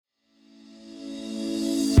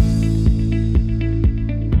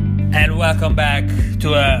and welcome back to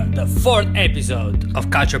the fourth episode of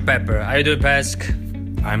Cacio e Pepe. How you doing, Pesk?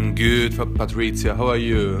 I'm good, Patrizia. How are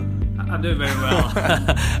you? I'm doing very well.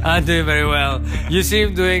 I'm doing very well. You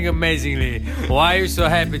seem doing amazingly. Why are you so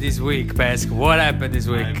happy this week, Pesk? What happened this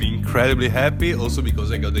week? I'm incredibly happy, also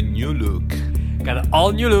because I got a new look. Got an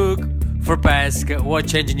all new look for Pesk. What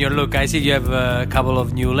change in your look? I see you have a couple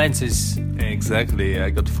of new lenses. Exactly, I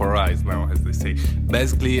got 4 eyes now, as they say.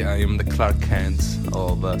 Basically, I am the Clark Kent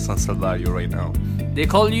of San Salvario right now. They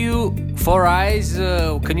call you 4 eyes.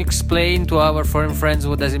 Can you explain to our foreign friends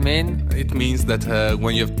what does it mean? It means that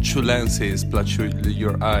when you have 2 lenses plus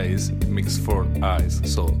your eyes, it makes 4 eyes.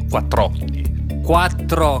 So, quattrocchi.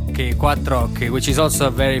 Quattrocchi, which is also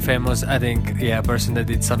a very famous, I think, person that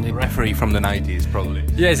did something. Referee from the 90s, probably.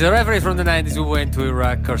 Yes, a referee from the 90s who went to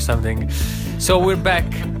Iraq or something. So we're back.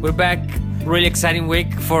 Really exciting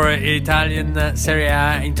week for Italian Serie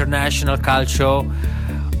A international calcio,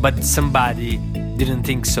 but somebody didn't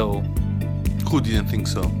think so. Who didn't think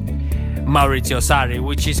so? Maurizio Sarri,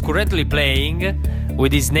 which is currently playing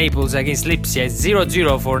with his Naples against Lipsia. It's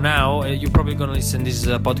 0-0 for now. You're probably gonna listen to this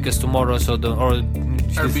podcast tomorrow, so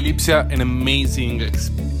RB Lipsia, an amazing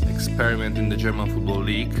experiment in the German Football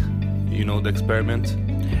League. You know the experiment?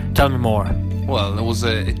 Tell me more. Well, it was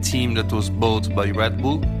a team that was bought by Red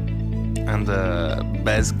Bull, and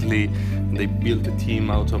basically they built a team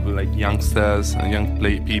out of like youngsters and young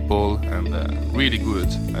people, and really good.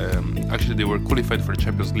 Actually, they were qualified for the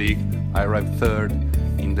Champions League. I arrived third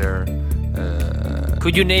in their.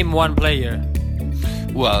 Could you name one player?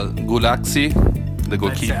 Well, Gulaxi, the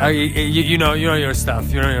goalkeeper. You know your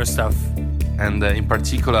stuff. You know your stuff. And in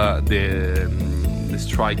particular, the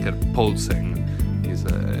striker Poulsen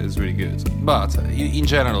is really good. But in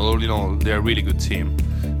general, all in all, they're a really good team.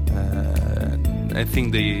 I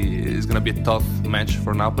think it's gonna be a tough match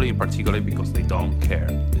for Napoli, in particular because they don't care.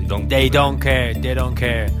 They don't care.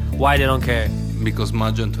 Why they don't care? Because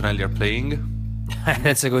Maggio and Tonelli are playing.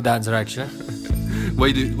 That's a good answer, actually.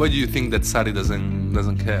 Why do you think that Sarri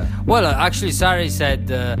doesn't care? Well, actually, Sarri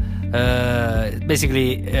said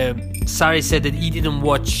Sarri said that he didn't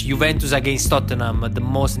watch Juventus against Tottenham, the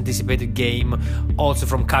most anticipated game, also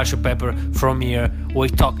from Cacio e Pepe from here. We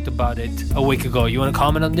talked about it a week ago. You want to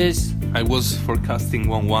comment on this? I was forecasting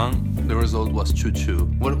 1-1. The result was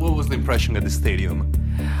 2-2. What was the impression at the stadium?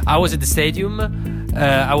 I was at the stadium.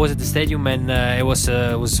 And it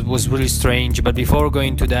was really strange. But before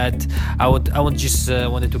going to that, I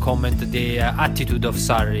wanted to comment the attitude of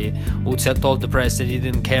Sarri, who told the press that he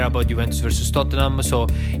didn't care about Juventus versus Tottenham.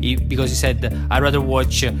 Because he said, I'd rather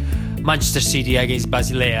watch Manchester City against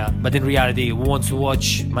Basilea. But in reality, who wants to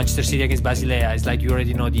watch Manchester City against Basilea? It's like you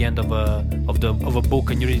already know the end of a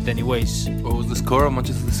book and you read it anyways. What was the score of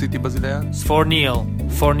Manchester City Basilea? It's 4-0.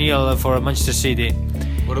 4-0 for Manchester City.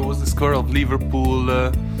 What was the score of Liverpool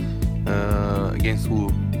against who?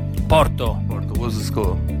 Porto. What was the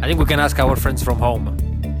score? I think we can ask our friends from home.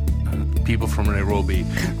 People from Nairobi.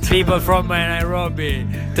 People from Nairobi.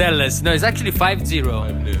 Tell us. No, it's actually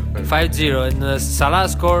 5-0. 5-0. And Salah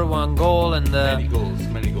scored 1 goal and... Many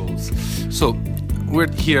goals. So,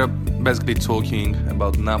 we're here basically talking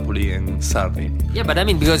about Napoli and Sarri. Yeah, but I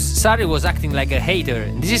mean, because Sarri was acting like a hater.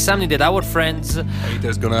 This is something that our friends...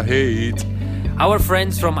 Haters gonna hate. Our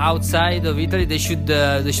friends from outside of Italy, they should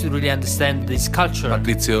really understand this culture.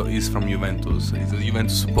 Patrizio is from Juventus. He's a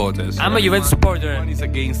Juventus supporter. So I'm a Juventus supporter. One is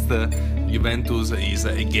against Juventus, is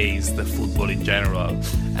against football in general.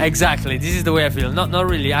 Exactly. This is the way I feel. Not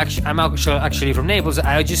really. I'm actually from Naples.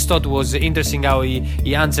 I just thought it was interesting how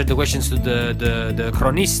he answered the questions to the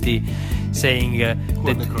chronisti, saying Who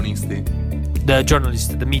are the chronisti? The journalists,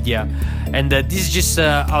 the media, and this is just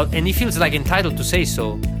and he feels like entitled to say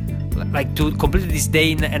so. Like to completely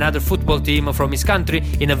disdain another football team from his country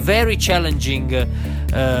in a very challenging,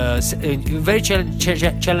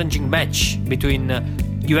 challenging match between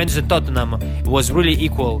Juventus and Tottenham. It was really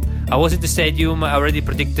equal. I was at the stadium. I already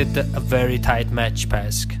predicted a very tight match,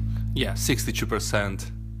 Pesk. Yeah, 62%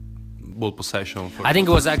 ball possession. I think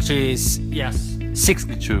it was actually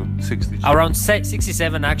 62, around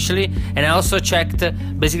 67 actually. And I also checked.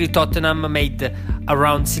 Basically, Tottenham made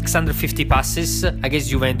around 650 passes against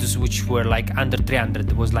Juventus, which were like under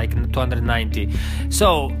 300. It was like 290.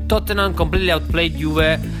 So Tottenham completely outplayed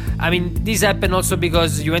Juve. I mean, this happened also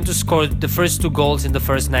because Juventus scored the first 2 goals in the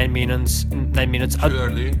first 9 minutes. Too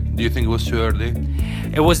early? Do you think it was too early?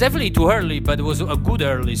 It was definitely too early, but it was a good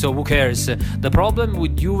early, so who cares? The problem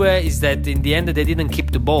with Juve is that in the end they didn't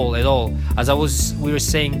keep the ball at all. We were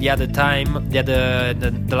saying the other time,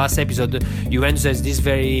 the last episode, Juventus has this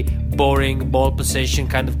very boring ball possession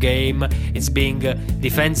kind of game. It's being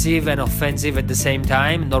defensive and offensive at the same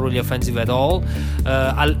time, not really offensive at all.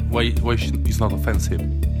 Why it's not offensive?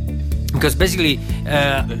 Because basically,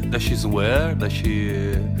 does she swear? Does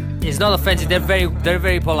she? It's not offensive. They're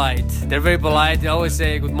very polite. They're very polite. They always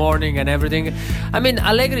say good morning and everything. I mean,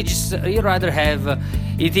 Allegri he'd rather have.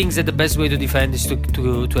 He thinks that the best way to defend is to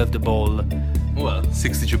have the ball. Well,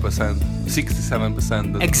 62%,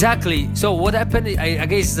 67%. Exactly. So what happened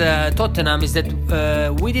against Tottenham is that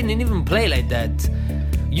we didn't even play like that.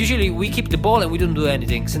 Usually we keep the ball and we don't do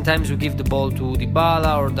anything. Sometimes we give the ball to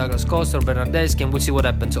Dybala or Douglas Costa or Bernardeschi and we'll see what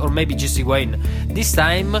happens. Or maybe just Higuain. This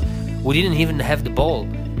time we didn't even have the ball.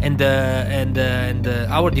 And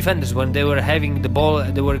our defenders, when they were having the ball,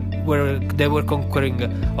 they were conquering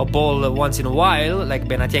a ball once in a while, like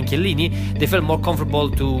Benatia and Chiellini. They felt more comfortable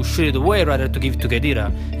to shoot it away rather to give it to Khedira.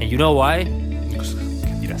 And you know why? Because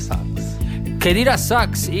Khedira sucks. Khedira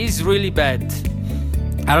sucks. He's really bad.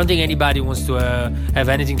 I don't think anybody wants to have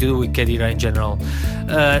anything to do with Khedira in general,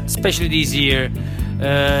 especially this year.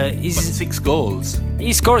 But 6 goals.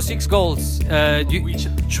 He scored 6 goals. Which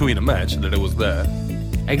 2 in a match that I was there.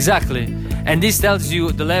 Exactly, and this tells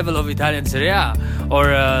you the level of Italian Serie A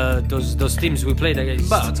or those teams we played against.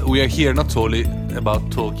 But we are here not only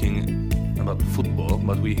about talking about football,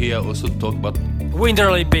 but we here also talk about Winter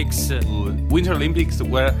Olympics. Winter Olympics,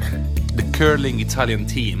 where the curling Italian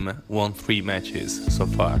team won 3 matches so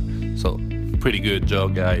far. So pretty good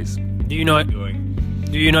job, guys. Do you know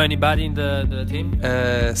anybody in the team?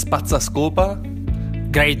 Spazzascopa.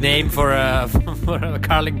 Great name for a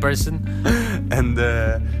curling person. And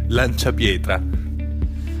Lanciapietra.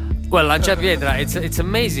 Well, Lanciapietra, it's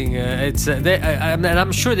amazing.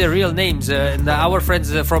 I'm sure they're real names. And our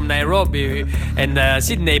friends from Nairobi and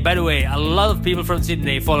Sydney. By the way, a lot of people from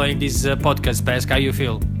Sydney following this podcast. Pesk, how you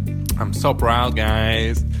feel? I'm so proud,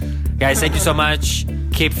 guys. Guys, thank you so much.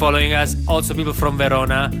 Keep following us. Also, people from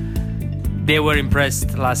Verona. They were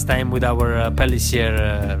impressed last time with our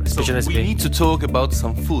Pellissier special recipe. We need to talk about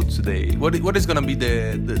some food today. What is gonna be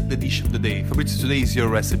the dish of the day? Fabrizio, today is your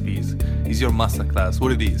recipes. Is your masterclass.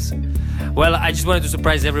 What it is? Well, I just wanted to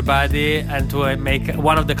surprise everybody and to make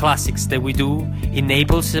one of the classics that we do in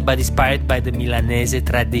Naples, but inspired by the Milanese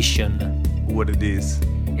tradition. What it is?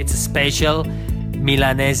 It's a special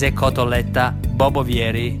Milanese cotoletta, Bobo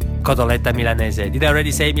Vieri Cotoletta Milanese. Did I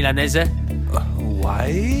already say Milanese?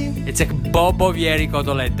 Why? It's a Bobo Vieri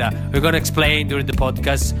Cotoletta. We're gonna explain during the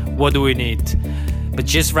podcast what do we need. But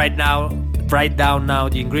just write down now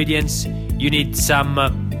the ingredients. You need some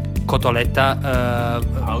cotoletta.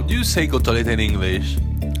 How do you say cotoletta in English?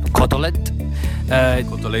 Cotolet.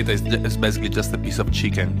 Cotoletta is basically just a piece of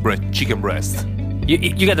chicken breast. You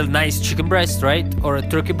get a nice chicken breast, right? Or a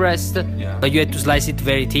turkey breast. Yeah. But you have to slice it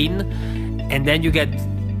very thin. And then you get,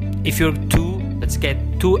 if you're 2, let's get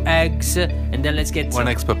 2 eggs, and then let's get 1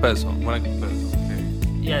 egg per person. 1 egg per person.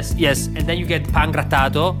 Okay. Yes. And then you get pan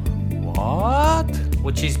grattato. What?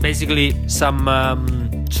 Which is basically some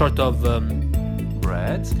sort of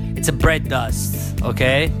bread. It's a bread dust,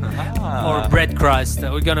 okay? Or bread crust.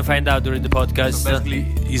 We're gonna find out during the podcast. So basically,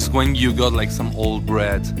 it's when you got like some old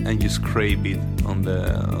bread and you scrape it on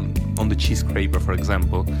the cheese scraper, for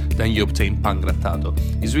example. Then you obtain pan grattato.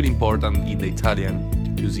 It's really important in the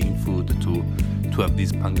Italian cuisine food to have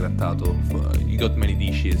this pan grattato. You got many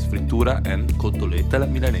dishes: frittura and cotoletta alla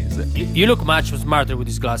milanese. You look much smarter with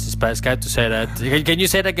these glasses, Pesk. I have to say that. Can you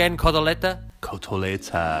say it again? Cotoletta.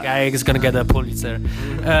 Cotoletta. Guy is gonna get a Pulitzer.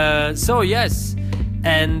 So yes,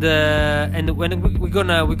 and when we're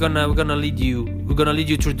gonna lead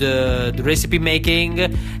you through the recipe making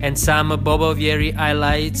and some Bobo Vieri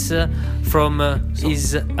highlights from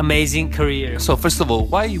his amazing career. So first of all,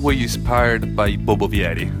 why were you inspired by Bobo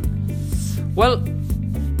Vieri? Well,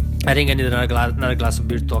 I think I need another glass of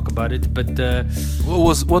beer to talk about it. But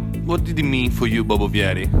what did it mean for you, Bobo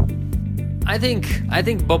Vieri? I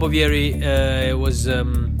think Bobo Vieri was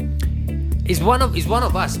is one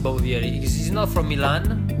of us, Bobo Vieri. He's not from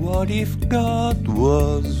Milan. What if God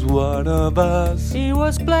was one of us? He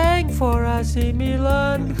was playing for us in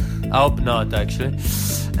Milan. I hope not, actually.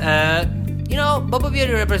 Bobo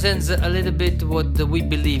Vieri represents a little bit what we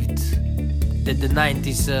believed that the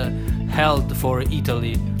 90s held for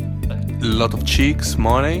Italy. A lot of chicks,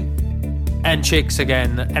 money. And chicks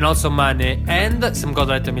again, and also money, and some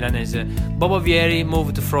cotoletta milanese. Bobo Vieri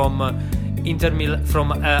moved from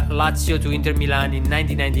Lazio to Inter Milan in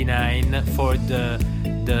 1999 for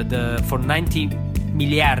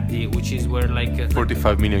miliardi, which is where like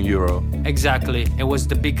 45 million euro. Exactly, it was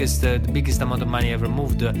the biggest amount of money ever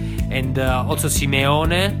moved, and also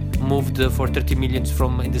Simeone moved for 30 million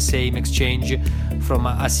in the same exchange from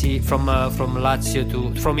Lazio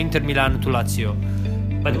from Inter Milan to Lazio.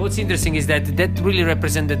 But what's interesting is that really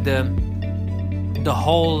represented the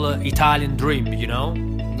whole Italian dream, you know.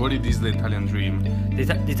 What is the Italian dream? The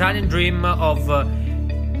Italian dream of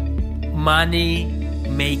money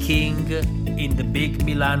making in the big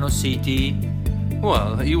Milano city.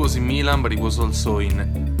 Well, he was in Milan, but he was also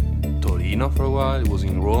in Torino for a while. He was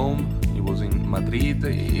in Rome. He was in Madrid.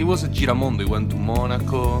 He was a Giramondo. He went to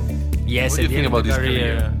Monaco. Yes, what do you think about his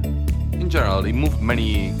career? In general, he moved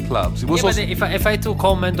many clubs. He was also... If I had to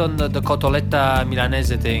comment on the Cotoletta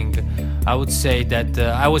Milanese thing, I would say that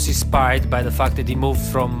I was inspired by the fact that he moved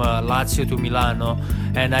from Lazio to Milano,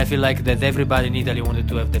 and I feel like that everybody in Italy wanted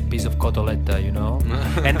to have that piece of Cotoletta, you know.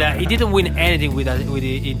 And he didn't win anything with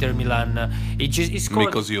Inter Milan. He scored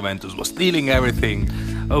because Juventus was stealing everything.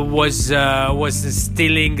 Was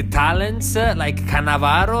stealing talents like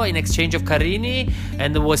Cannavaro in exchange of Carini,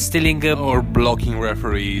 and was stealing or blocking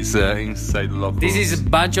referees inside the locker room. This is a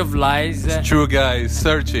bunch of lies. It's true, guys.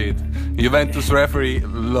 Search it. Juventus referee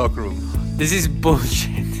locker room. This is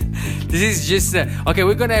bullshit. This is just okay.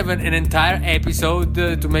 We're gonna have an entire episode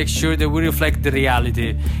to make sure that we reflect the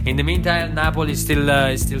reality. In the meantime, Napoli is still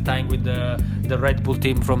tying with the Red Bull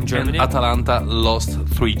team from Germany. And Atalanta lost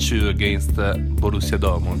 3-2 against Borussia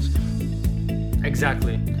Dortmund.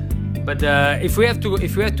 Exactly. But if we have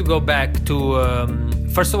to go back to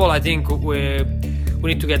first of all, I think we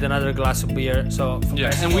need to get another glass of beer. So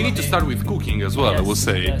yeah, and we need to start with cooking as well. Yes, I would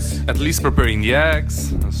say yes. At least preparing the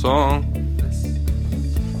eggs and so on.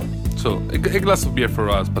 So a glass of beer for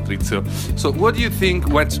us, Patrizio. So what do you think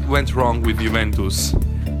went wrong with Juventus?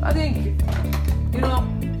 I think, you know,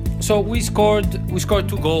 so we scored 2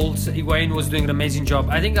 goals. Higuain was doing an amazing job.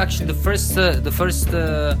 I think actually the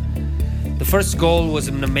first goal was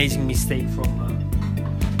an amazing mistake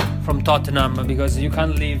from Tottenham, because you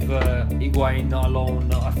can't leave Higuain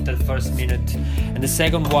alone after the first minute. And the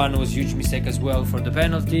second one was a huge mistake as well for the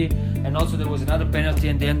penalty. And also there was another penalty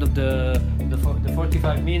at the end of the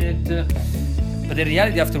 45 minute. But in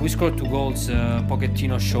reality, after we scored 2 goals,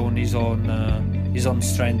 Pochettino shown his own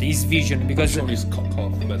strength, his vision, because his cock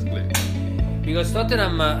off basically. Because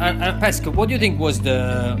Tottenham, Pesca, what do you think was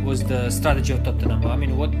the strategy of Tottenham? I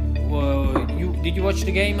mean, did you watch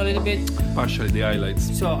the game a little bit? Partially the highlights.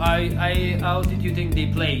 So how did you think they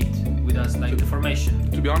played with us, like the formation?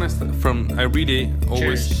 To be honest, I really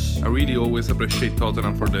always appreciate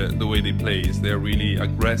Tottenham for the way they play. They're really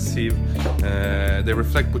aggressive. They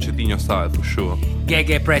reflect Pochettino style for sure.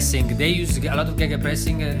 Gege pressing. They use a lot of Gege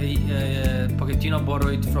pressing. Pochettino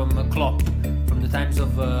borrowed it from Klopp from the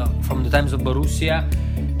times of Borussia,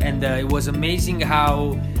 and it was amazing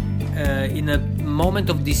how in a moment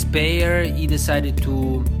of despair he decided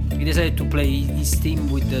to play his team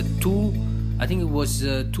with the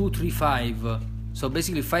 2-3-5. So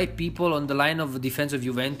basically 5 people on the line of defense of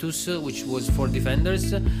Juventus, which was 4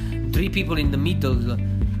 defenders, 3 people in the middle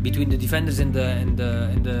between the defenders and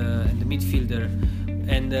the midfielder,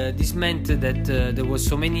 and this meant that there was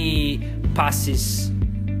so many passes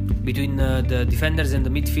between the defenders and the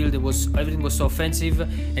midfield. Everything was so offensive,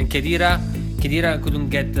 and Khedira couldn't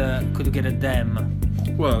get a damn.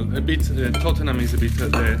 Well, a bit Tottenham is a bit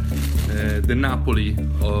the Napoli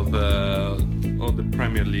of the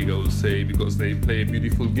Premier League, I would say, because they play a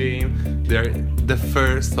beautiful game. They're the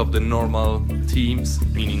first of the normal teams,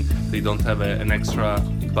 meaning they don't have an extra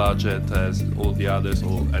budget as all the others,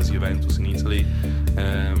 or as Juventus in Italy.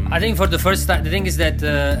 I think for the first time, the thing is that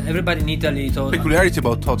everybody in Italy thought. Peculiarity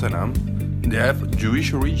about Tottenham, they have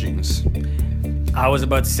Jewish origins. I was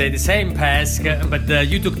about to say the same, Pask, but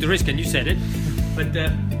you took the risk and you said it. But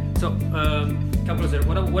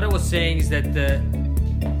what I was saying is that,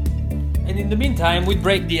 and in the meantime, we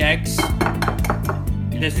break the eggs.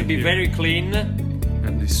 It has to be very clean.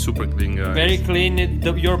 And it's super clean, guys. Very clean.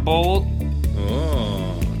 Your bowl.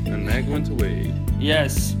 Oh, an egg went away.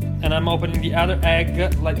 Yes, and I'm opening the other egg,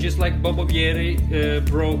 just like Bobo Vieri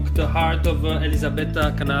broke the heart of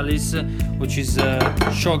Elisabetta Canalis, which is a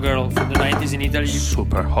showgirl from the 90s in Italy.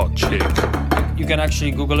 Super hot chick. You can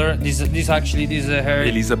actually Google her. This is her.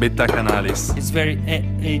 Elisabetta Canalis. It's very.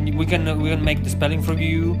 We can make the spelling for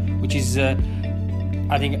you, which is I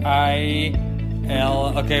think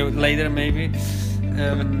I-L. Okay, later maybe.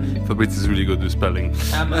 Fabrizio is really good with spelling.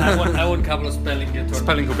 I won a couple of spelling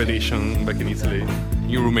competition back in Italy,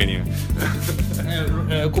 in Romania.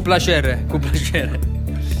 Cu placere.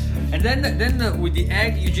 And then with the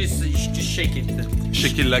egg, you just shake it.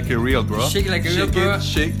 Shake it like a real bro. Shake it like a real bro.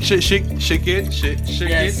 Shake it.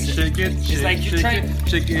 It's like you try.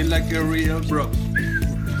 Shake it like a real bro.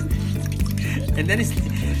 And then it's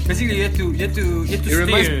basically you have to steer.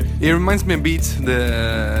 It reminds me a bit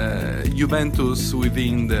the Juventus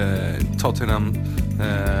within the Tottenham.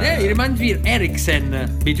 Yeah, it reminds me of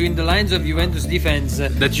Eriksen between the lines of Juventus defense.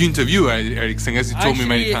 That you interview Eriksen, as you told me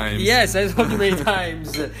many times. Yes, I told you many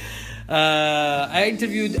times. I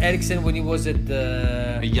interviewed Eriksen when he was at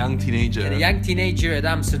a young teenager. At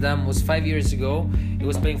Amsterdam. Was 5 years ago. He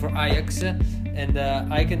was playing for Ajax, and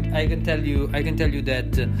I can tell you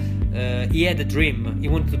that he had a dream. He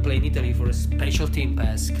wanted to play in Italy for a special team,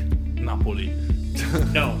 Pask. Napoli.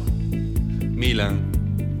 No. Milan.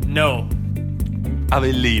 No.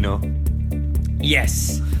 Avellino.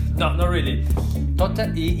 Yes. No, not really.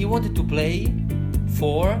 He wanted to play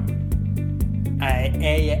for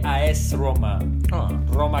AS Roma. Oh.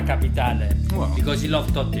 Roma Capitale. Wow. Because he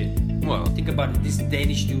loved Totti. Well, Think about it. This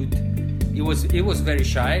Danish dude. He was very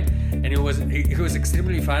shy, and it was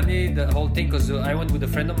extremely funny, the whole thing, because I went with a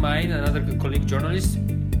friend of mine, another colleague journalist,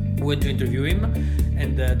 who went to interview him,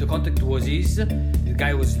 and the contact was his. The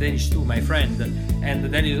guy was Danish too, my friend, and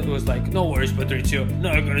then he was like, "No worries, Patrizio,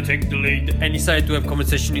 now I'm gonna take the lead," and he started to have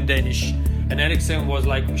conversation in Danish. And Eriksen was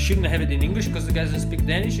like, "We shouldn't have it in English because the guy doesn't speak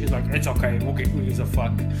Danish." He's like, "It's okay, who gives a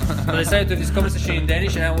fuck?" So I decided to have this conversation in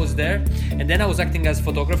Danish, and I was there, and then I was acting as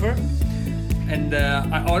photographer. And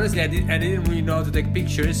I didn't really know how to take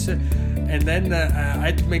pictures. And then I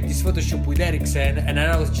had to make this photo shoot with Eriksen. And then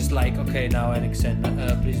I was just like, okay, now Eriksen,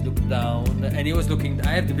 please look down. And he was looking,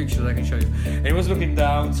 I have the pictures I can show you. And he was looking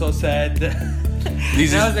down, so sad.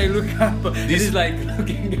 As I look up, this is like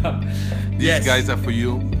looking up. These guys are for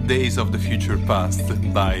you. Days of the Future Past,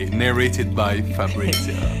 narrated by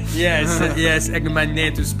Fabrizio. yes,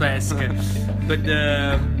 Egmanetus Pask. But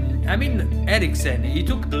I mean, Eriksen, he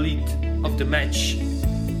took the lead of the match,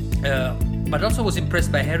 but also was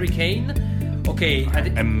impressed by Harry Kane. Okay,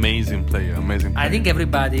 amazing player. I think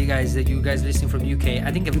everybody, guys, you guys listening from UK,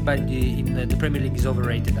 I think everybody in the Premier League is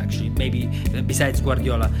overrated. Actually, maybe besides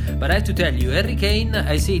Guardiola. But I have to tell you, Harry Kane,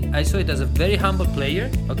 I saw it as a very humble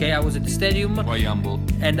player. Okay, I was at the stadium. Why humble?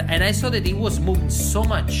 And I saw that he was moving so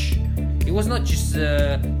much. He was not just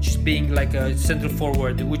being like a central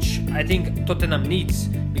forward, which I think Tottenham needs,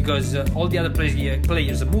 because all the other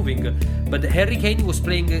players are moving. But Harry Kane was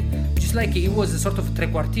playing just like he was a sort of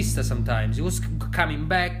trequartista sometimes. He was coming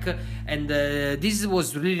back, and this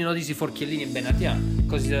was really not easy for Chiellini and Benatia,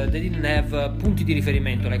 because they didn't have punti di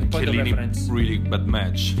riferimento, like point of reference. Really bad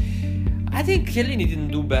match. I think Chiellini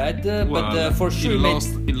didn't do bad, but for sure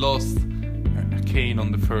he lost Kane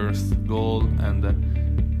on the first goal, and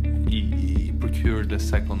he procured the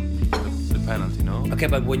second, the penalty, no? Okay,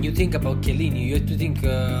 but when you think about Chiellini, you have to think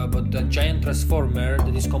about a giant transformer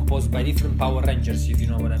that is composed by different Power Rangers, if you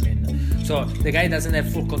know what I mean. So the guy doesn't have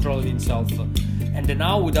full control of himself. And then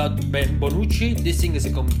now without Bonucci, this thing is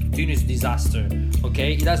a continuous disaster.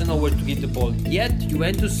 Okay, he doesn't know where to get the ball. Yet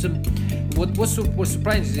Juventus, what was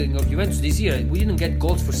surprising of Juventus this year, we didn't get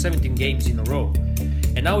goals for 17 games in a row.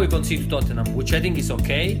 And now we concede to Tottenham, which I think is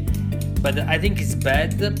okay. But I think it's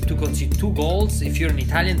bad to concede 2 goals if you're an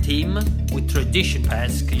Italian team with tradition,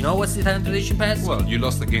 Pask. You know what's the Italian tradition, Pask? Well, you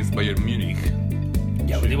lost against Bayern Munich.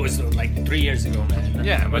 Yeah, but it was like 3 years ago, man.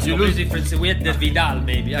 Yeah, but you lose. We had the Vidal,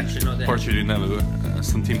 maybe. Actually, not that. Fortunately, never.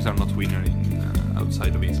 Some teams are not winner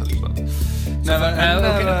outside of Italy, but.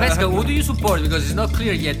 Okay, Pesca, who do you support? Because it's not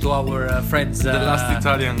clear yet to our friends. The last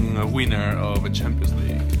Italian winner of a Champions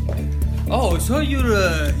League. Oh, so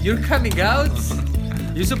you're coming out?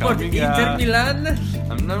 You support Inter Milan?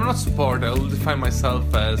 I'm not support. I will define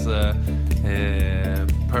myself as a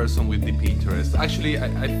person with deep interest. Actually,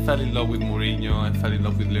 I fell in love with Mourinho. I fell in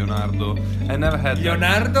love with Leonardo. I never had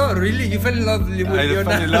Leonardo. Really, you fell in love with Leonardo? I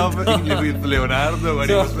fell in love with Leonardo when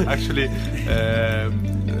he was actually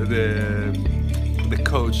the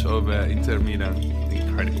coach of Inter Milan.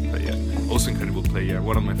 Incredible player. Also incredible player.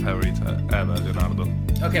 One of my favorites ever, Leonardo.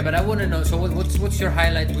 Okay, but I want to know. So what's your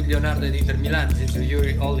highlight with Leonardo at Inter Milan? Since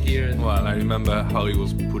you're all here. Well, I remember how he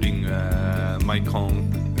was putting Maicon.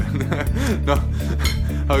 No,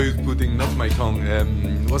 how he was putting not Maicon.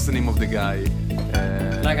 What's the name of the guy?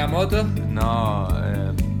 Nagamoto? No,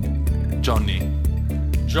 Johnny.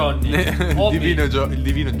 Divino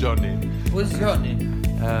Johnny. Who's Johnny?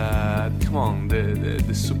 Come on,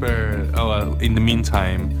 the super. Oh, well, in the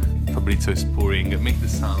meantime, Fabrizio is pouring. Make the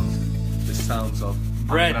sounds of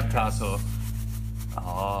bread. Pancratato.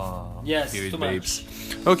 Oh, yes, too babes.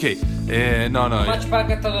 Much. Okay, no. Too much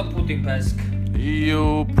pancratato I'm putting, Pesk.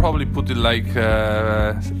 You probably put it like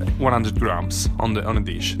 100 grams on a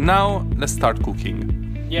dish. Now let's start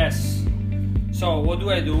cooking. Yes. So what do?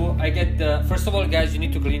 I get first of all, guys, you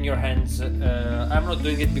need to clean your hands. I'm not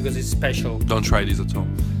doing it because it's special. Don't try this at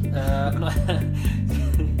home.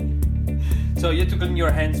 So you have to clean your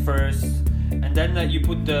hands first, and then you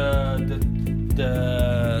put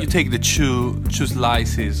You take the two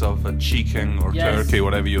slices of chicken or turkey,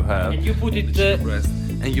 whatever you have, and you put it. Breast,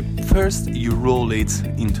 and you roll it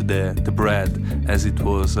into the bread as it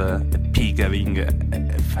was a pig having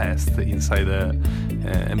a fast inside a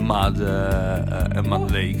mud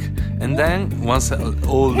lake. And then once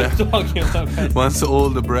all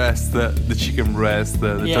the breast, the chicken breast,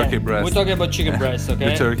 the turkey breast. We're talking about chicken breast,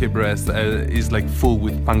 okay? The turkey breast is like full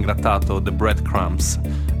with pangrattato, the breadcrumbs.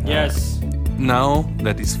 Yes. Now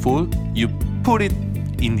that it's full, you put it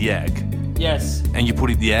in the egg. Yes. And you put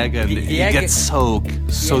it in the egg, and the it egg gets soaked,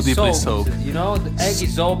 so deeply soaked. You know, the egg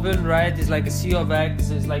is open, right? It's like a sea of eggs.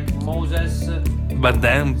 It's like Moses. But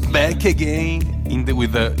then back again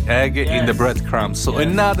with the egg in the breadcrumbs. So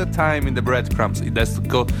another time in the breadcrumbs. It has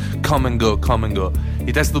to come and go.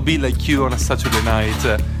 It has to be like you on a Saturday night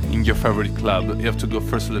in your favorite club. You have to go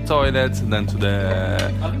first to the toilet, then to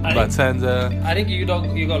the bartender. I think you go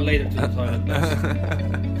later to the toilet.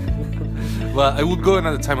 Well, I would go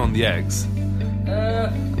another time on the eggs.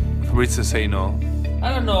 Fabrizio say no. I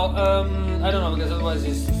don't know because otherwise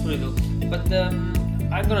it's little. But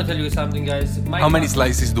I'm gonna tell you something, guys. How many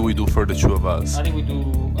slices do we do for the two of us? I think we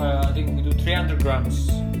do 300 grams.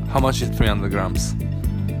 How much is 300 grams?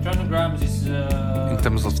 300 grams is in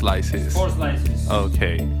terms of slices. 4 slices.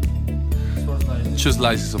 Okay. 4 slices. 2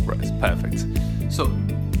 slices of breast. Perfect. So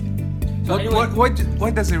anyway,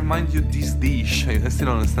 why does it remind you this dish? I still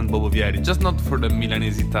don't understand Bobo Vieri. Just not for the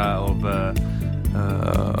Milanesità of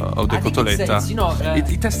the Cotoletta.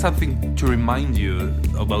 It has something to remind you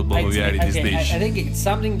about Bobo Vieri, this dish. I think it's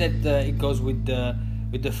something that it goes with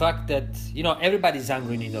the fact that everybody's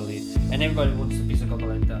hungry in Italy and everybody wants a piece of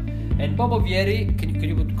Cotoletta. And Bobo Vieri, can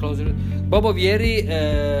you put closer? Bobo Vieri,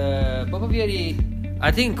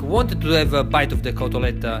 I think wanted to have a bite of the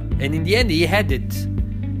Cotoletta, and in the end he had it.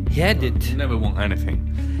 He never won anything.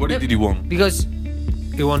 What did he won? Because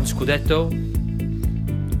he won Scudetto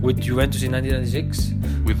with Juventus in 1996.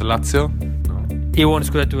 With Lazio? No. He won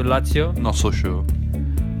Scudetto with Lazio. Not so sure.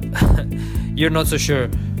 You're not so sure,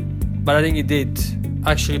 but I think he did.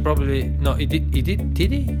 Actually, probably no. He did.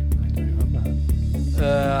 Did he? I don't remember.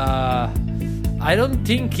 I don't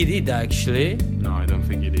think he did actually. No, I don't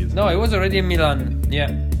think he did. No, he was already in Milan.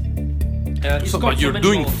 Yeah. But you're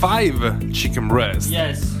doing 5 chicken breasts.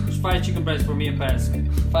 Yes, 5 chicken breasts for me and Pesk.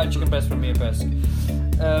 5 chicken breasts for me and Pesk.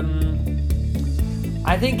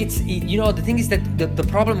 I think it's the thing is that the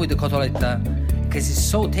problem with the Cotoletta, because it's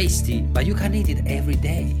so tasty, but you can't eat it every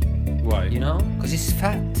day. Why? Because it's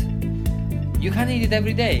fat. You can't eat it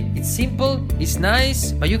every day. It's simple, it's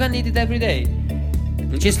nice, but you can't eat it every day.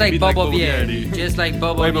 Just like Bobo Vieri. Just like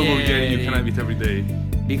Bobo Vieri. Why Bobo Vieri you can have it every day?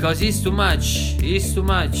 Because he's too much. He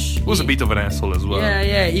was a bit of an asshole as well.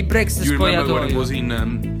 Yeah. He breaks the spogliatoio. You remember when it was in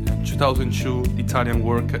 2002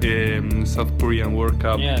 Italian South Korean World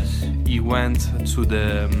Cup? Yes. He went to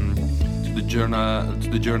the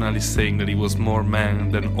journalist saying that he was more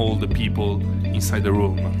man than all the people inside the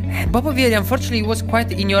room. And Bobo Vieri, unfortunately, was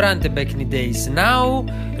quite ignorant back in the days. Now,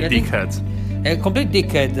 a dickhead. A complete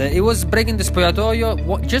dickhead. He was breaking the spogliatoio.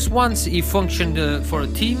 Just once he functioned for a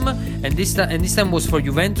team, and this time was for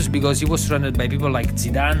Juventus because he was surrounded by people like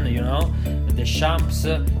Zidane, the Champs,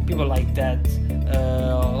 people like that.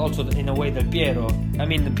 Also, in a way, Del Piero. I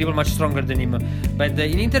mean, people much stronger than him. But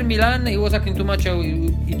in Inter Milan, he was acting too much.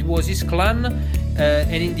 It was his clan,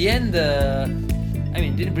 and in the end,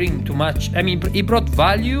 didn't bring too much. I mean, he brought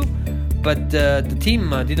value, but the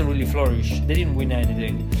team didn't really flourish. They didn't win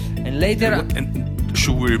anything. And later, and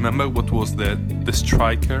should we remember what was the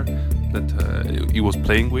striker that he was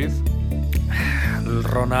playing with?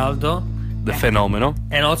 Ronaldo, the Fenomeno,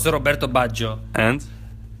 and also Roberto Baggio, and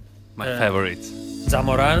my favorite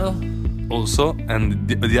Zamorano, also, and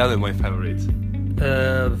the other my favorite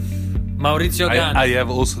Maurizio Sarri. I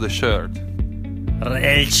have also the shirt.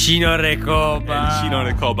 El Chino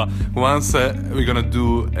Recoba. Once we're gonna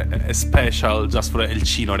do a special just for El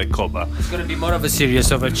Chino Recoba. It's gonna be more of a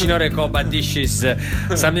series of El Chino Recoba dishes,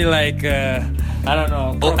 something like I don't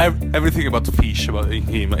know. Everything about fish about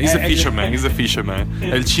him. He's a fisherman.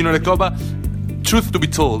 El Chino Recoba. Truth to be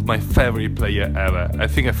told, my favorite player ever. I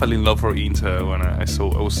think I fell in love for Inter when I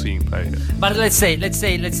was seeing play. But let's say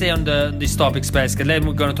on these topics, Pesk, and then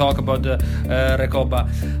we're gonna talk about the Recoba.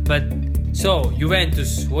 But so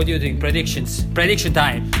Juventus, what do you think? Prediction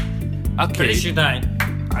time. Okay. Prediction time.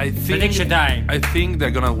 Prediction time. I think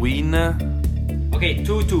they're gonna win. Okay,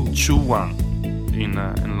 2-2. 2-1 in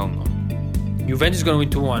London. Juventus is gonna win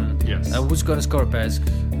 2-1. Yes. Who's gonna score, Pesk?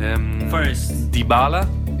 First. Dybala,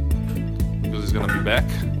 because he's gonna be back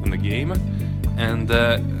in the game, and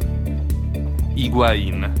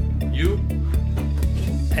Higuain. You?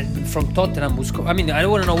 And from Tottenham, who scored? I mean, I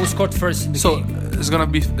want to know who scored first in the game. It's gonna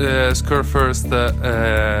be score first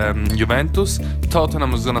Juventus.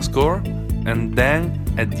 Tottenham is gonna score, and then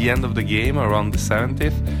at the end of the game, around the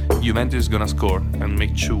 70th, Juventus is gonna score and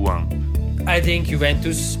make 2-1. I think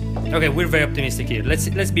Juventus. Okay, we're very optimistic here.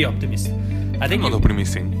 Let's be optimistic. I think I'm not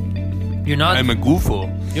optimistic. You're not. I'm a goofo.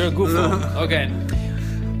 You're a goofo. Okay.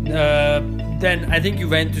 Then I think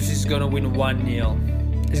Juventus is gonna win 1-0.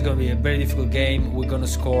 It's gonna be a very difficult game. We're gonna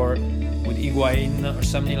score with Higuain or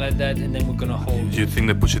something like that, and then we're gonna hold. Do you think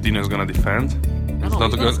that Pochettino is gonna defend? No,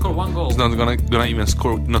 he's gonna score 1 goal. He's not gonna even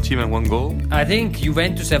score, not even 1 goal. I think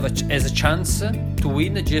Juventus has a chance to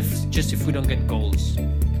win just if we don't get goals.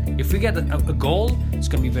 If we get a goal, it's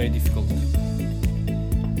gonna be very difficult.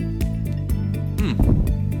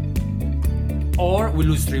 Or we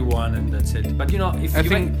lose 3-1 and that's it. But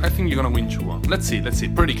I think you're gonna win 2-1. Let's see.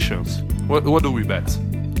 Predictions. What do we bet?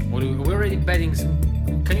 We're already betting.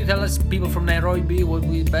 Can you tell us, people from Nairobi, what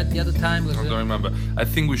we bet the other time? I don't remember. I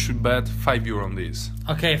think we should bet €5 on this.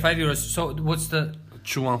 Okay, €5. So what's the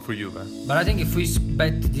 2-1 for you, man. But I think if we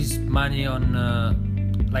bet this money on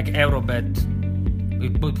like Eurobet, we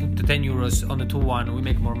put the €10 on the 2-1, we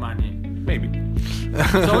make more money. Maybe.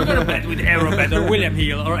 So we're gonna bet with Eurobet or William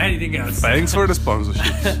Hill or anything else. Thanks for the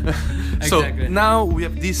sponsorship. Exactly. So now we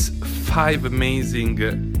have these 5 amazing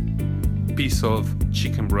piece of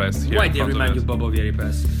chicken breast here. Why they remind you Bobo Vieri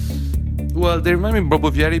Pass? Well, they remind me Bobo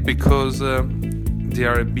Vieri because they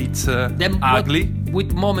are a bit ugly.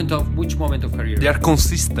 Which moment of career? They are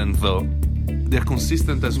consistent though. They are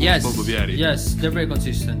consistent as well as Bobo Vieri. Yes, they're very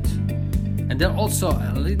consistent. And they're also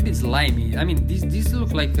a little bit slimy. I mean, these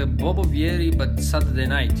look like a Bobo Vieri but Saturday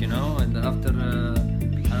night, and after I don't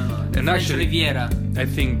know. And actually, Riviera. I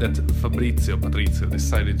think that Patrizio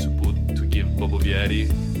decided to give Bobo Vieri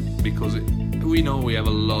because we know we have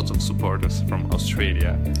a lot of supporters from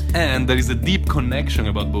Australia, and there is a deep connection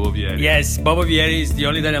about Bobo Vieri. Yes, Bobo Vieri is the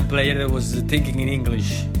only Italian player that was thinking in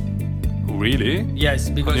English. Really? Yes,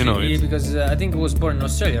 because I think he was born in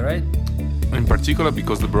Australia, right? In particular,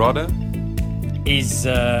 because the brother is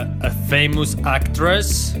a famous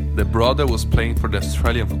actress. The brother was playing for the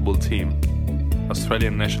Australian football team,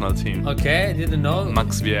 Australian national team. Okay, I didn't know.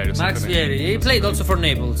 Max Vieri. He played also for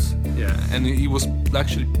Naples. Yeah, and he was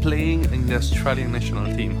actually playing in the Australian national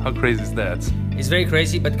team. How crazy is that? It's very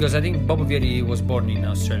crazy, but because I think Bobo Vieri was born in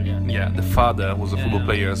Australia. Yeah, the father was a football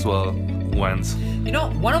player as well. Once.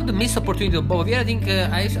 One of the missed opportunities of Bobo Vieri, I think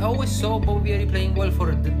I always saw Bobo Vieri playing well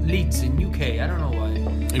for the Leeds in UK. I don't know why.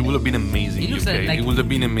 It would have been amazing UK. It would have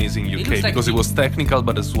been amazing UK because it was technical,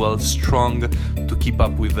 but as well strong to keep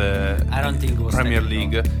up with the I don't think it was Premier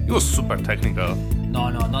technical. League. It was super technical. No,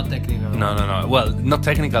 not technical. No. Well, not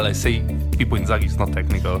technical. I say Pippo Inzaghi is not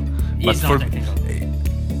technical. He's not technical.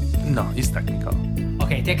 No, he's technical.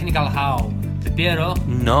 Okay, technical how? Piero?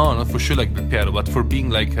 No, not for sure like Piero, but for being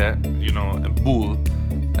like a bull.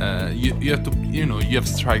 You have to, you have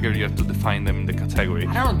striker. You have to define them in the category.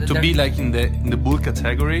 To be like in the bull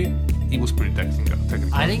category, he was pretty technical.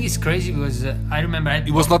 I think it's crazy because I remember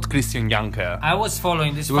it was not Christian Janker. I was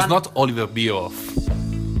following this. It was not Oliver Bierhoff.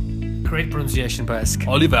 Great pronunciation, Pask.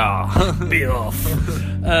 Oliver Bierhoff.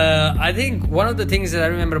 I think one of the things that I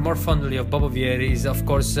remember more fondly of Bobo Vieri is, of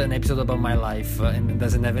course, an episode about my life, and it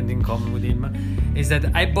doesn't have anything in common with him. Is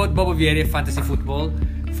that I bought Bobo Vieri fantasy football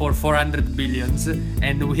for 400 billions,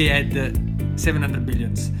 and we had 700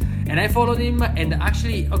 billions. And I followed him, and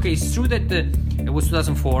actually, okay, it's true that it was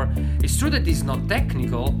 2004. It's true that he's not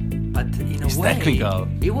technical, but in a way, technical.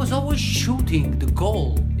 He was always shooting the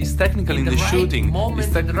goal. He's technical in the shooting. Moment,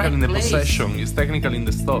 he's technical in the place. possession. He's technical in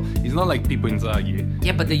the stop. He's not like Pippo Inzaghi.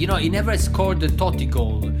 Yeah, but he never scored the Totti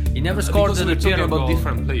goal. He never scored the Piero goal. We're talking about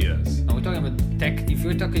different players. No, we're talking about tech. If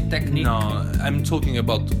you're talking technique. No, I'm talking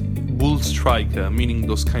about bull striker, meaning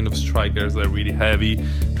those kind of strikers that are really heavy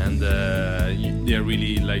and they're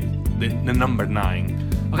really like the number 9.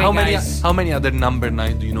 Okay, how many other number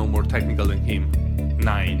 9 do you know more technical than him?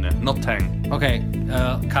 9, not 10. Okay,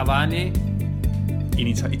 Cavani. In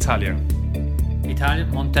Italian,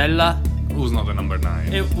 Montella. Who's not a number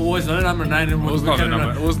 9? It was not a number 9. It was not a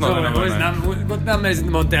number 9. What number is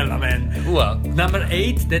Montella, man? Well, number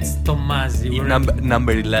 8, that's Tommasi.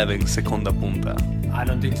 Number 11, seconda punta. I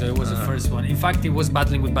don't think so. It was the first one. In fact, he was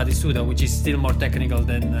battling with Batistuta, which is still more technical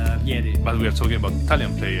than Vieri. But we are talking about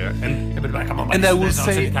Italian player, and Yeah, but come on, and I will Batistuta is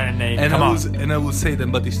also say, an Italian name. and Come I on. will, and I will say that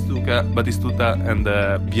Batistuta and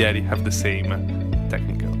Vieri have the same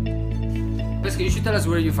technical. Basically, you should tell us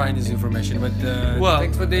where you find this information. But Well,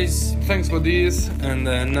 thanks for this. Thanks for this, and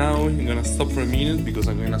now I'm gonna stop for a minute because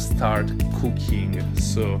I'm gonna start cooking.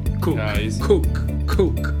 So, Cook, guys,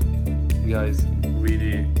 guys,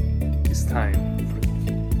 really, it's time for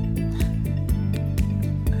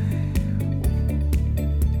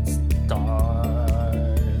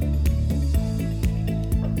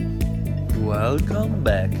Welcome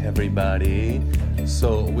back, everybody.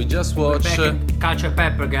 So we just watched. Cacio e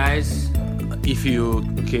Pepper, guys. If you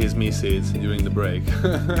in case miss it during the break.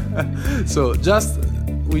 So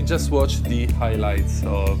we just watched the highlights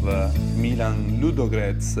of Milan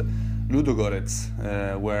Ludogorets,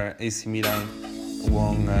 where AC Milan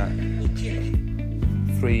won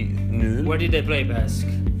 3-0. Where did they play, Basque?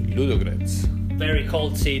 Ludogorets, Very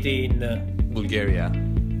cold city in Bulgaria.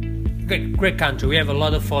 great country. We have a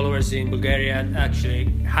lot of followers in Bulgaria.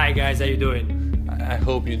 Actually, hi guys, how you doing? I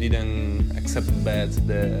hope you didn't accept bad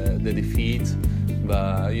the defeat,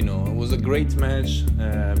 but you know it was a great match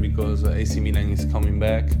because AC Milan is coming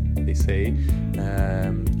back. They say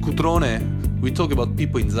Cutrone. We talked about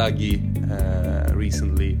Pippo Inzaghi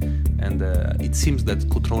recently, and it seems that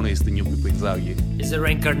Cutrone is the new Pippo Inzaghi. It's a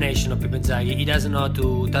reincarnation of Pippo Inzaghi. He doesn't know how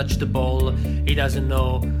to touch the ball. He doesn't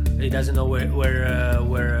know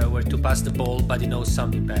where to pass the ball, but he knows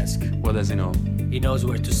something, Basque. What does he know? He knows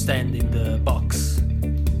where to stand in the box.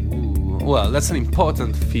 Ooh, well, that's an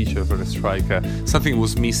important feature for the striker. Something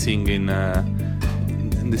was missing in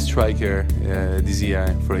the striker this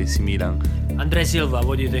year for AC Milan. Andre Silva,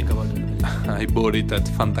 what do you think about it? I bought it at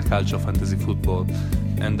Fantacalcio Fantasy Football,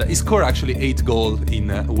 and he scored actually 8 goals in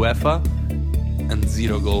UEFA and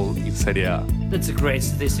 0 goal in Serie A. That's a great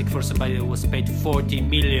statistic for somebody that was paid 40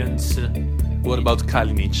 millions. What about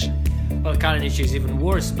Kalinic? Well, Kalinic is even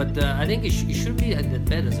worse, but I think he should be that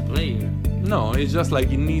bad as a player. No, it's just like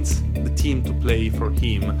he needs the team to play for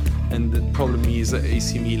him, and the problem is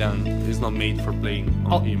AC Milan is not made for playing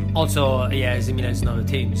on him. Also, yeah, AC Milan is not a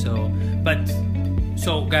team, so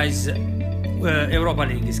guys, Europa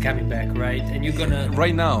League is coming back, right? And you're gonna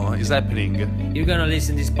Right now, it's happening. You're gonna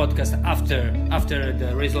listen to this podcast after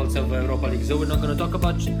the results of Europa League. So we're not gonna talk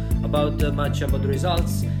much about the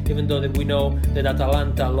results, even though that we know that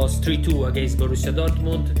Atalanta lost 3-2 against Borussia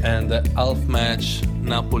Dortmund. And half match,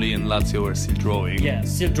 Napoli and Lazio were still drawing. Yeah,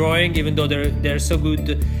 still drawing, even though they're so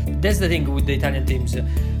good. That's the thing with the Italian teams.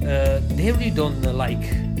 They really don't like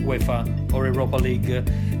UEFA or Europa League.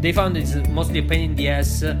 They found it's mostly a pain in the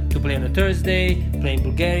ass to play on a Thursday, play in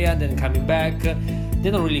Bulgaria, then coming back. They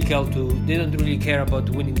don't really care about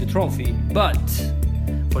winning the trophy. But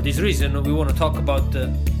for this reason, we want to talk about the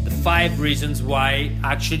 5 reasons why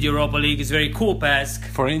actually the Europa League is very cool, Pesk.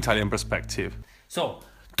 For an Italian perspective. So,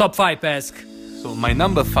 top 5, Pesk. So my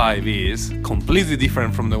number 5 is completely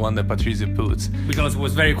different from the one that Patrizio put. Because it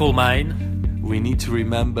was very cool mine. We need to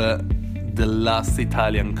remember the last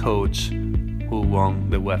Italian coach who won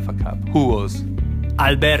the UEFA Cup. Who was?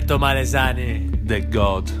 Alberto Malesani. The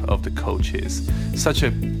god of the coaches. Such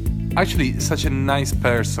a nice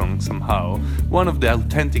person somehow. One of the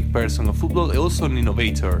authentic person of football, also an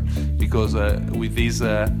innovator, because with this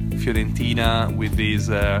Fiorentina, with this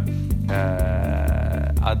at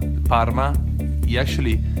Parma, he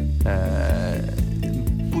actually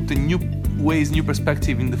put a new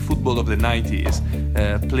perspective in the football of the 90s,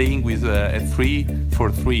 playing with a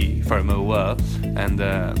 3-4-3, if I remember well, and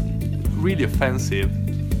really offensive,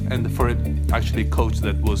 and for actually a coach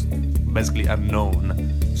that was basically unknown.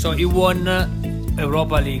 So he won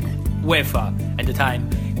Europa League UEFA at the time.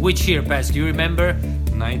 Which year, Pes? Do you remember?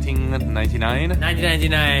 1999.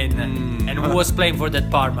 1999. And who was playing for that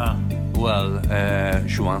Parma? Well,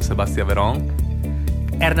 Juan Sebastian Veron,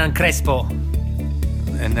 Hernan Crespo,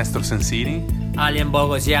 Nestor Sensini, Alien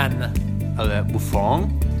Bogosian, Buffon,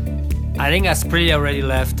 I think Asprilla already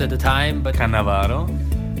left at the time, but Cannavaro,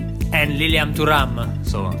 and Lilian Thuram.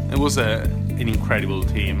 So it was an incredible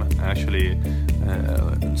team. Actually,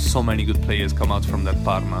 so many good players come out from that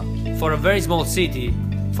Parma. For a very small city.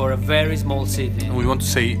 And we want to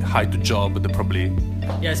say hi to Job, probably.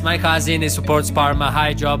 Yes, my cousin, he supports Parma.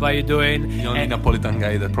 Hi Job, how you doing? The only Napolitan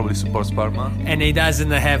guy that probably supports Parma. And he doesn't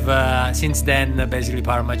have, since then, basically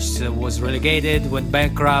Parma was relegated, went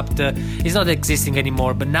bankrupt. It's not existing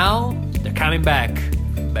anymore, but now they're coming back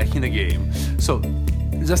in the game. So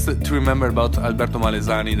just to remember about Alberto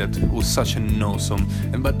Malesani, that was such an awesome,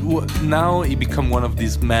 but now he become one of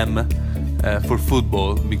these meme for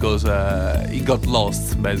football because he got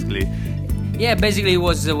lost basically. Yeah, basically he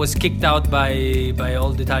was kicked out by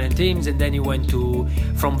all the Italian teams, and then he went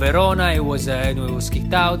from Verona. He was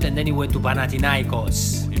kicked out, and then he went to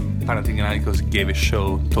Panathinaikos. Panathinaikos gave a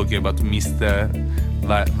show talking about Mr.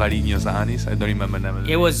 Varinios Anis. I don't remember the name.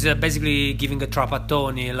 It was basically giving a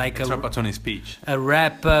trapattoni, like a trapattoni speech, a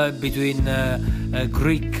rap between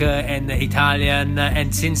Greek and Italian,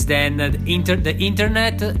 and since then the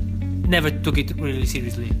internet never took it really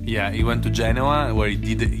seriously. Yeah, he went to Genoa where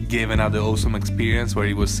he gave another awesome experience where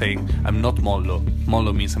he was saying, "I'm not mollo."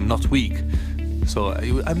 Mollo means I'm not weak. So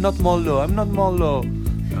I'm not mollo. I'm not mollo.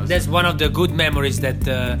 That's one of the good memories that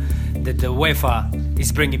the UEFA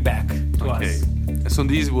is bringing back to us. So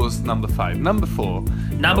this was number 5. Number 4.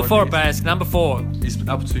 Number 4, Pask. Number 4. It's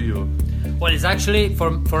up to you. Well, it's actually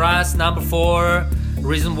for us number 4.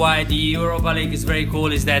 Reason why the Europa League is very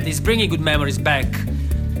cool is that it's bringing good memories back.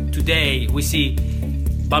 Today we see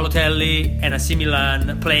Balotelli and AC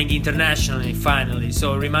Milan playing internationally finally.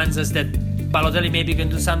 So it reminds us that Balotelli maybe can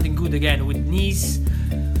do something good again with Nice.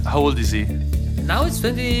 How old is he? Now it's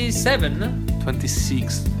 27.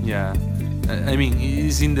 26, yeah. I mean,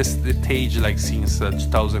 he's in the stage like since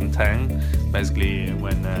 2010, basically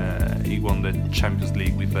when he won the Champions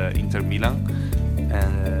League with Inter Milan.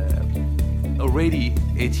 And already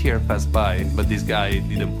 8 years passed by, but this guy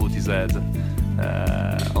didn't put his head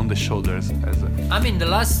on the shoulders. I mean, the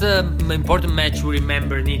last important match we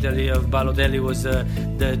remember in Italy of Balotelli was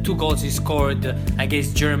the 2 goals he scored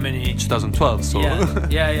against Germany. 2012, so...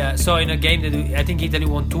 Yeah. So in a game that I think Italy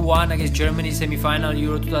won 2-1 against Germany, semi-final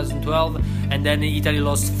Euro 2012, and then Italy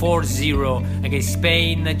lost 4-0 against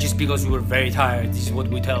Spain just because we were very tired. This is what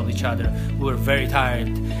we tell each other. We were very tired.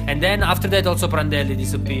 And then after that also Prandelli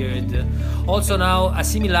disappeared. Also now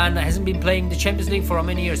AC Milan hasn't been playing the Champions League for how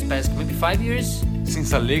many years, Pask? Maybe 5 years?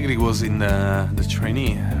 Since Allegri was in the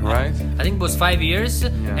trainee, right? I think it was 5 years,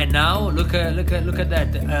 and now look at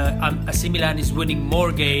that. AC Milan is winning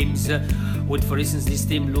more games with, for instance, this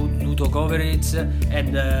team Ludo Goveric,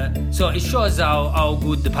 and so it shows how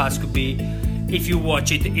good the pass could be if you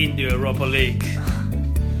watch it in the Europa League.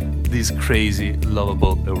 This crazy,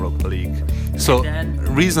 lovable Europa League. So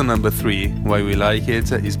reason number 3 why we like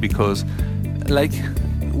it is because, like,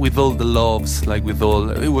 with all the loves, like with all,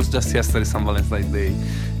 it was just yesterday St. Valentine's Day,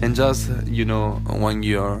 and just, you know, when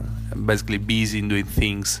you're basically busy in doing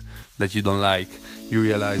things that you don't like, you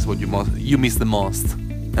realize what you miss the most.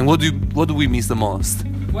 And what do we miss the most?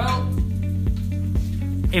 Well,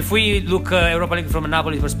 if we look Europa League from a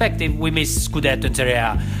Napoli perspective, we miss Scudetto and Serie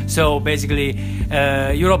A. So basically,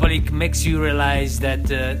 Europa League makes you realize that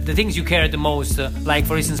the things you care the most, like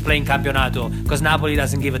for instance playing Campionato, because Napoli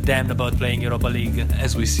doesn't give a damn about playing Europa League.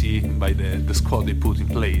 As we see by the squad they put in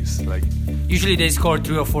place, like usually they score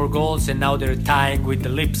 3 or 4 goals, and now they're tying with the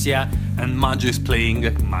Lipsia. And Maggio is playing.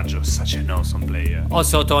 Maggio is such an awesome player.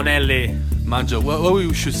 Also Tonelli. Maggio, what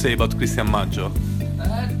we should say about Cristian Maggio?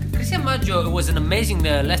 Cristian Maggio was an amazing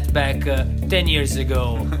left back 10 years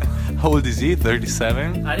ago. How old is he?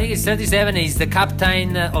 37? I think he's 37. He's the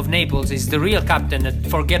captain of Naples. He's the real captain.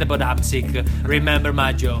 Forget about Apsic. Remember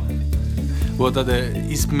Maggio. Well,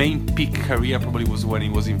 his main peak career probably was when he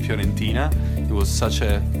was in Fiorentina. He was such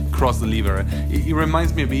a cross deliverer. He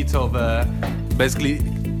reminds me a bit of basically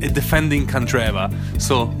a defending Candreva.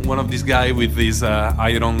 So one of these guys with this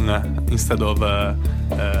iron instead of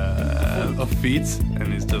feet,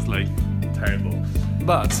 and it's just like terrible.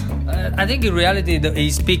 But I think in reality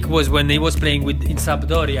his peak was when he was playing in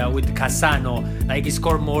Sampdoria with Cassano. Like he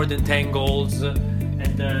scored more than 10 goals,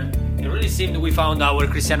 and it really seemed we found our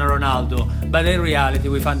Cristiano Ronaldo. But in reality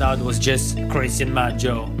we found out it was just Cristian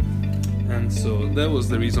Maggio. And so that was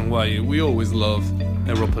the reason why we always love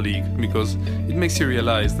Europa League, because it makes you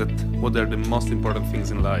realize that what are the most important things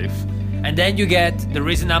in life. And then you get the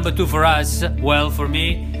reason number 2 for us, well, for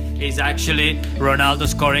me, is actually Ronaldo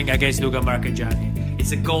scoring against Luca Marchegiani.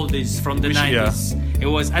 It's a goldies from the 90s. It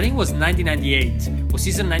was, I think it was 1998. Was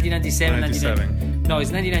season 1997? 97. No,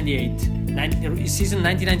 it's 1998. Season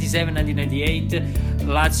 1997-1998.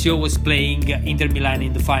 Lazio was playing Inter Milan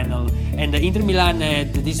in the final, and Inter Milan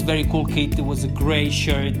had this very cool kit. It was a grey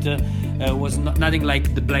shirt. Was nothing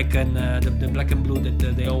like the black and the black and blue that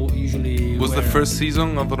they all usually was wear. The first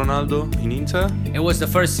season of Ronaldo in Inter? It was the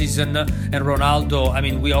first season, and Ronaldo, I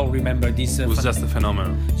mean, we all remember this. It was just a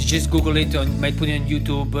phenomenon. You just Google it, might put it on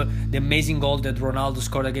YouTube. The amazing goal that Ronaldo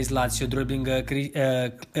scored against Lazio, dribbling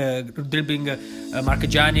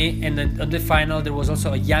Marchegiani, and then on the final there was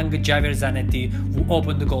also a young Javier Zanetti who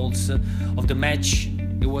opened the goals of the match.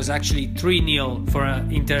 It was actually 3-0 for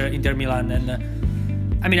Inter Milan, and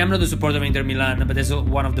I mean, I'm not a supporter of Inter Milan, but that's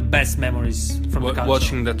one of the best memories from the culture.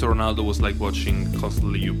 Watching that Ronaldo was like watching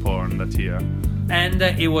costly YouPorn that year. And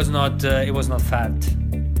it was not fat.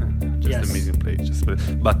 Just amazing play.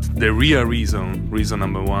 But the real reason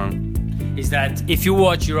number one, is that if you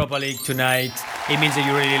watch Europa League tonight, it means that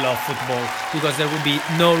you really love football, because there will be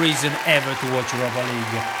no reason ever to watch Europa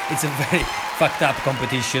League. It's a very fucked up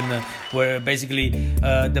competition where basically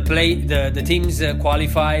the teams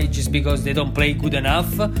qualify just because they don't play good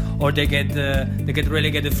enough, or they get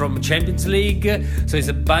relegated from Champions League. So it's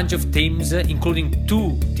a bunch of teams, including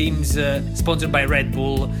 2 teams sponsored by Red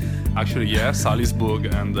Bull. Actually, yeah, Salzburg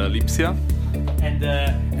and Lipsia. And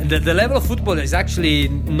the level of football is actually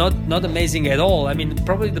not amazing at all. I mean,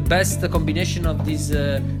 probably the best combination of this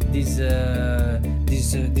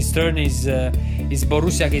turn is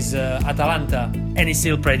Borussia against Atalanta, and it's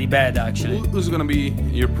still pretty bad actually. Who's gonna be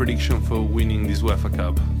your prediction for winning this UEFA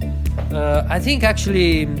Cup? I think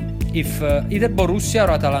actually if either Borussia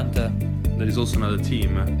or Atalanta. There is also another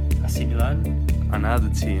team. AC Milan. Another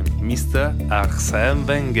team, Mr. Arsène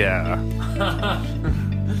Wenger.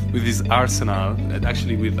 With his Arsenal,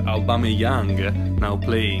 actually with Aubameyang now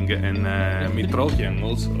playing, and Mitrovic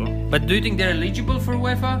also. But do you think they're eligible for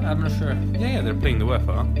UEFA? I'm not sure. Yeah, they're playing the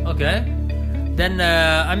UEFA. Okay. Then,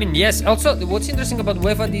 I mean, yes. Also, what's interesting about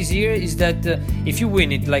UEFA this year is that if you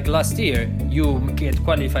win it like last year, you get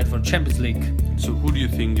qualified for Champions League. So who do you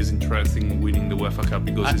think is interested in winning the UEFA Cup?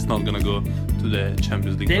 Because it's not going to go to the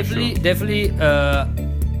Champions League Definitely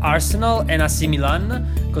Arsenal and AC Milan,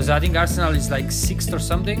 because I think Arsenal is like 6th or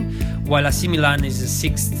something, while AC Milan is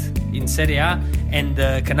 6th in Serie A, and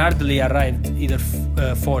can hardly arrive either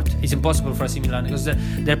 4th. It's impossible for AC Milan because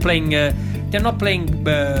they're playing. They're not playing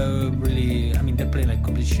really. I mean, they're playing like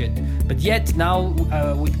complete shit. But yet now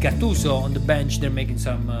with Gattuso on the bench, they're making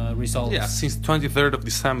some results. Yeah, since 23rd of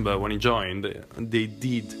December when he joined, they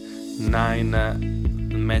did 9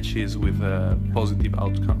 matches with a positive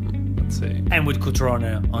outcome. Say. And with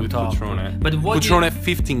Cutrone on top. But Cutrone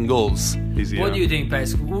 15 goals this year. What do you think,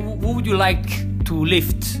 Pes? Who would you like to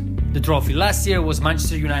lift the trophy? Last year was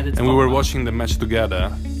Manchester United. And we were watching the match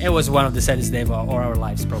together. It was one of the saddest days of our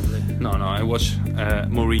lives, probably. No, I watched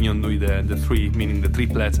Mourinho do the 3, meaning the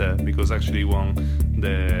triplete, because actually he won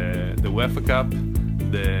the UEFA Cup,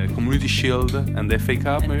 the Community Shield, and the FA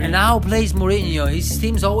Cup. And how plays Mourinho? His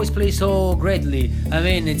teams always play so greatly. I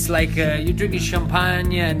mean, it's like you're drinking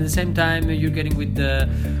champagne, and at the same time you're getting with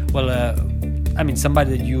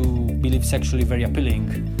somebody that you believe sexually very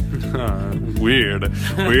appealing.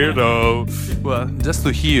 Weirdo. Well, just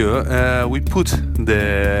to hear, we put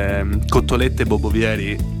the Cotolette Bobo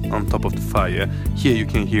Vieri on top of the fire. Here you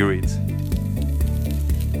can hear it.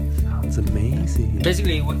 Sounds amazing.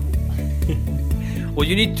 Basically, what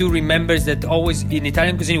you need to remember is that always in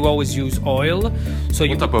Italian cuisine we always use oil. So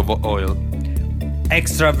what type of oil?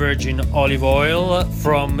 Extra virgin olive oil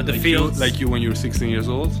from the fields. Like you when you were 16 years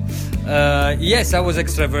old? Yes, I was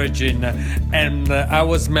extra virgin, and I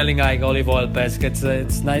was smelling like olive oil, Pesca.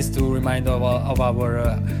 It's nice to remind of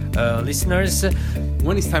our listeners.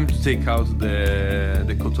 When it's time to take out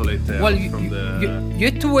the cotolette from you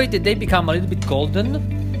have to wait that they become a little bit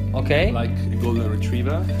golden. Okay. Like a golden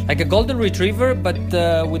retriever? Like a golden retriever, but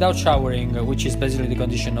without showering, which is basically the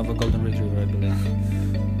condition of a golden retriever, I believe.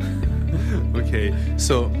 Okay,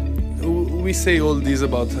 so we say all this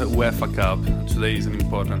about UEFA Cup. Today is an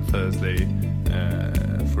important Thursday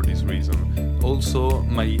for this reason. Also,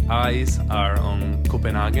 my eyes are on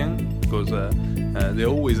Copenhagen, because they're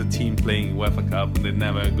always a team playing UEFA Cup, and they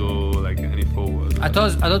never go like any forward. I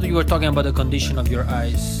thought you were talking about the condition of your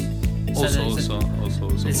eyes. Also.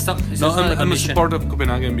 I'm a supporter of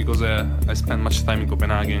Copenhagen because I spent much time in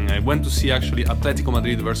Copenhagen. I went to see actually Atletico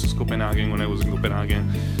Madrid versus Copenhagen when I was in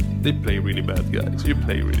Copenhagen. They play really bad, guys. You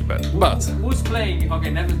play really bad. But who's playing?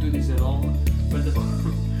 Okay, never do this at all. But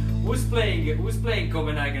who's playing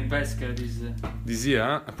Copenhagen Pesca this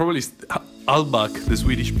year? Probably Albak, the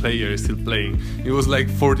Swedish player, is still playing. He was like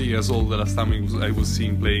 40 years old the last time I was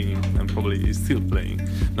seeing playing, and probably he's still playing.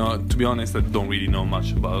 No, to be honest, I don't really know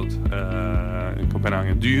much about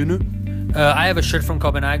Copenhagen. Do you know? I have a shirt from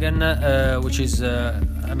Copenhagen, which is,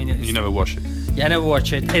 you never watch it? Yeah, I never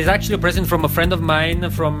watch it. It's actually a present from a friend of mine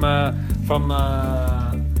from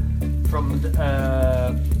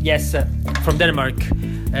Denmark.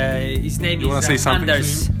 His name is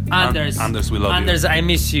Anders. Anders, we love you. Anders, I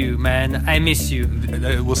miss you, man. I miss you.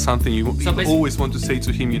 It was something you always want to say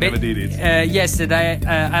to him. You never did it. Yes, that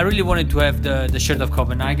I really wanted to have the shirt of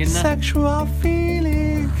Copenhagen. Sexual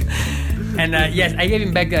feeling. And yes, I gave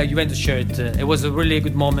him back a Juventus shirt. It was a really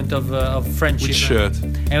good moment of friendship. Which shirt?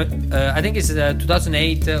 And, I think it's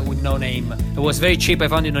 2008 with no name. It was very cheap. I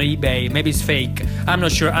found it on eBay. Maybe it's fake. I'm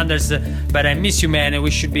not sure, Anders. But I miss you, man. And we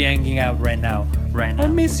should be hanging out right now. I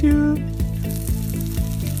miss you.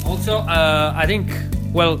 Also, I think,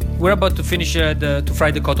 well, we're about to finish to fry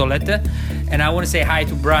the cotolette, and I want to say hi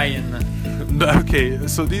to Brian. Okay,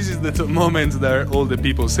 so this is the moment that all the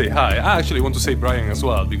people say hi. I actually want to say Brian as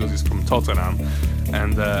well because he's from Tottenham,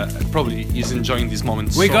 and probably he's enjoying this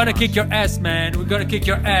moment. We're gonna kick your ass, man. We're gonna kick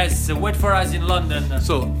your ass. Wait for us in London.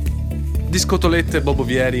 So, these cotolette Bobo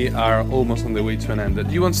Vieri are almost on the way to an end.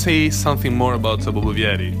 Do you want to say something more about Bobo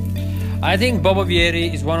Vieri? I think Bobo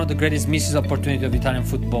Vieri is one of the greatest missed opportunity of Italian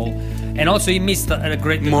football, and also he missed a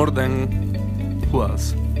great. More than who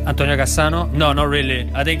else? Antonio Cassano? No, not really.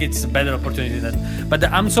 I think it's a better opportunity than that. But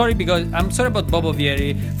I'm sorry about Bobo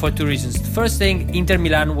Vieri for two reasons. The first thing, Inter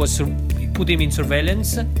Milan put him in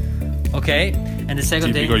surveillance. Okay, and the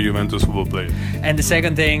second Typical thing. Juventus football player. And the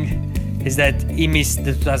second thing is that he missed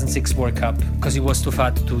the 2006 World Cup because he was too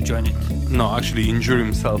fat to join it. No, actually injured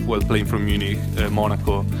himself while playing for Munich,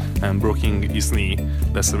 Monaco, and broking his knee.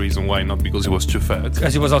 That's the reason why, not because he was too fat.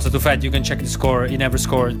 Because he was also too fat. You can check the score. He never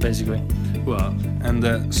scored, basically. Well,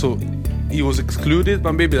 and so he was excluded,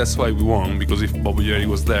 but maybe that's why we won, because if Bobo Vieri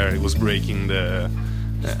was there, he was breaking the...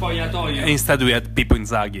 Spogliatoio. Instead we had Pippo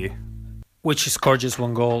Inzaghi. Which scored just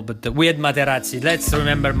one goal, but we had Materazzi. Let's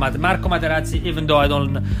remember Marco Materazzi, even though I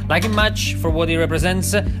don't like him much for what he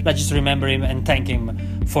represents. Let's just remember him and thank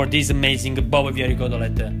him for this amazing Bobo Vieri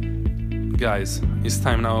Cotoletta. Guys, it's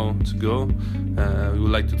time now to go. We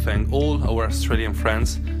would like to thank all our Australian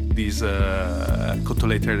friends. This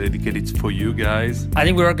cotoletta are dedicated for you guys. I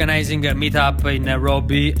think we're organizing a meetup in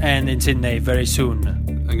Nairobi and in Sydney very soon.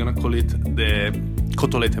 I'm gonna call it the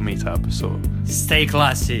Cotoletta meetup. So stay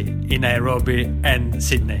classy in Nairobi and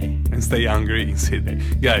Sydney. And stay hungry in Sydney.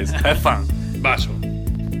 Guys, have fun. Bacio.